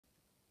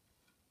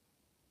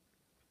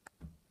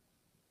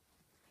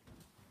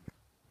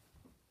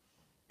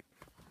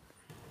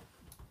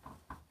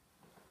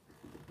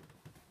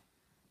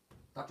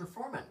Dr.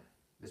 Foreman,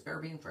 this better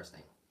be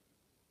interesting.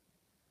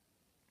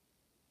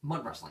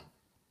 Mud wrestling.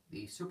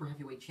 The super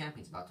heavyweight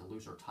champion's about to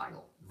lose her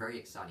title. Very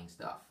exciting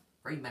stuff.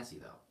 Very messy,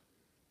 though.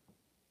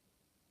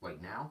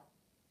 Wait, now?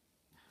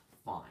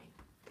 Fine.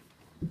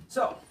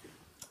 So,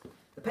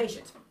 the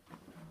patient.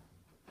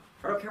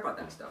 I don't care about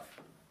that stuff.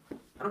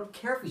 I don't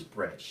care if he's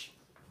British.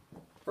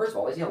 First of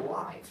all, is he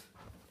alive?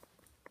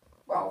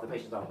 Well, if the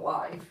patient's not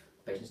alive,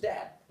 the patient's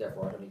dead.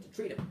 Therefore, I don't need to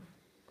treat him.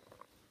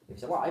 If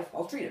he's alive,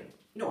 I'll treat him.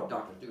 You know what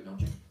doctors do, don't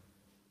you?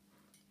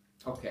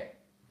 Okay.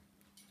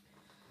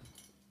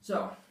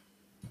 So,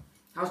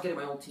 how's getting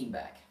my old team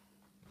back?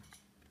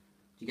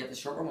 Do you get the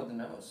short one with the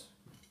nose?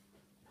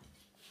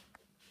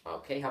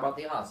 Okay, how about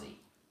the Aussie?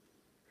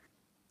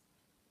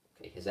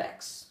 Okay, his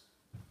ex.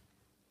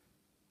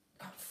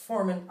 God,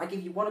 Foreman, I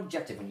gave you one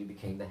objective when you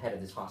became the head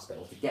of this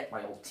hospital, to get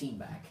my old team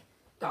back.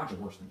 God, you're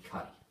worse than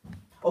Cuddy.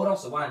 Oh, and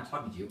also, while I'm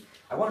talking to you,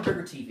 I want a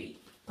bigger TV.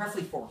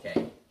 Preferably 4K.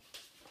 I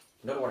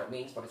don't know what it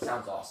means, but it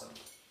sounds awesome.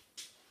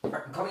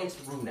 Alright, I'm coming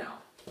into the room now.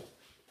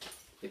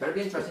 It better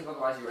be interesting,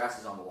 otherwise your ass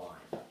is on the line.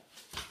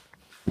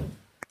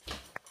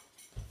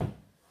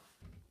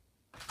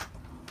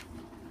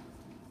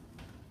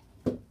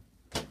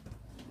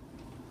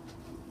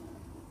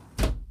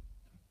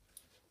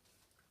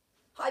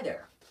 Hi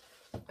there.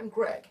 I'm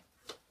Greg.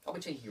 I'll be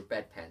changing your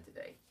bedpan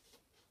today.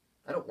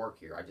 I don't work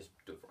here, I just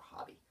do it for a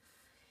hobby.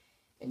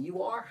 And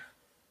you are?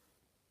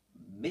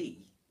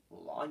 Me?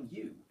 Well, I'm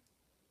you.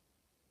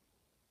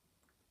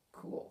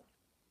 Cool.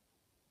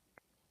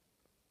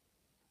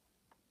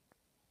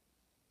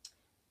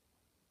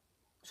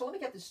 So let me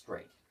get this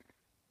straight.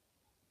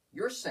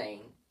 You're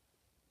saying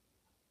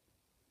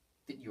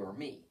that you're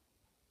me,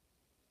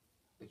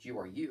 but you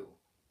are you,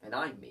 and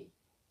I'm me.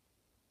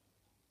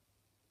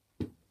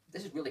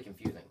 This is really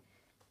confusing.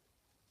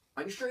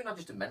 Are you sure you're not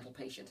just a mental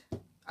patient?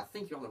 I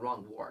think you're on the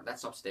wrong ward.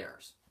 That's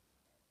upstairs.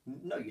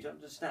 No, you don't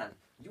understand.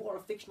 You are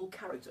a fictional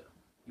character.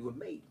 You were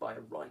made by a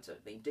writer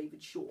named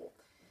David Shaw.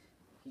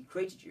 He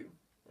created you.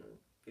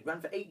 It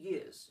ran for 8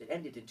 years. It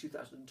ended in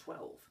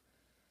 2012.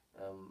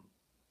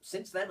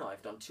 Since then,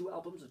 I've done 2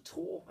 albums, a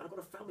tour, and I've got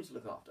a family to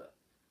look after.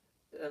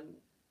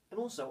 And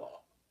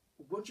also,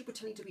 weren't you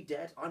pretending to be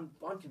dead? I'm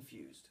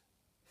confused.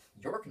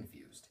 You're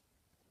confused?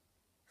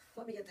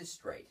 Let me get this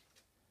straight.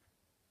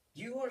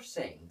 You are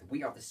saying that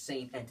we are the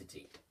same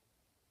entity.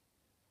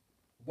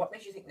 What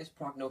makes you think this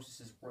prognosis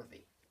is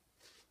worthy?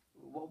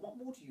 Well, what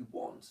more do you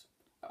want?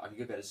 I could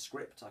go get a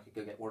script. I could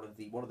go get one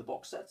of the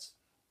box sets,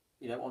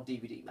 you know, on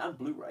DVD and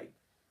Blu-ray.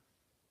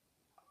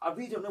 I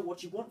really don't know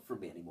what you want from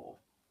me anymore.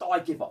 Oh, I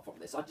give up on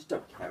this. I just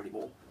don't care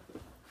anymore.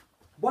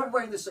 Why am I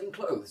wearing the same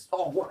clothes?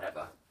 Oh,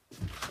 whatever.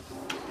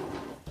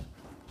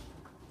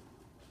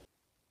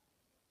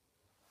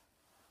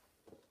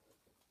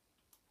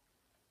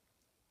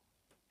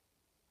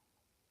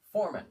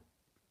 Foreman,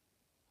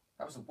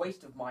 that was a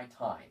waste of my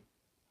time.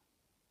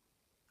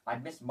 I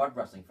missed mud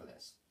wrestling for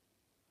this.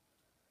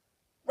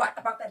 Right,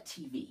 about that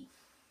TV.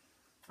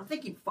 I'm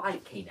thinking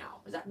 5K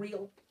now. Is that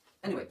real?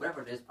 Anyway,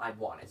 whatever it is, I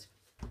want it.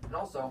 And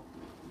also,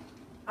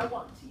 I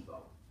want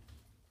TiVo.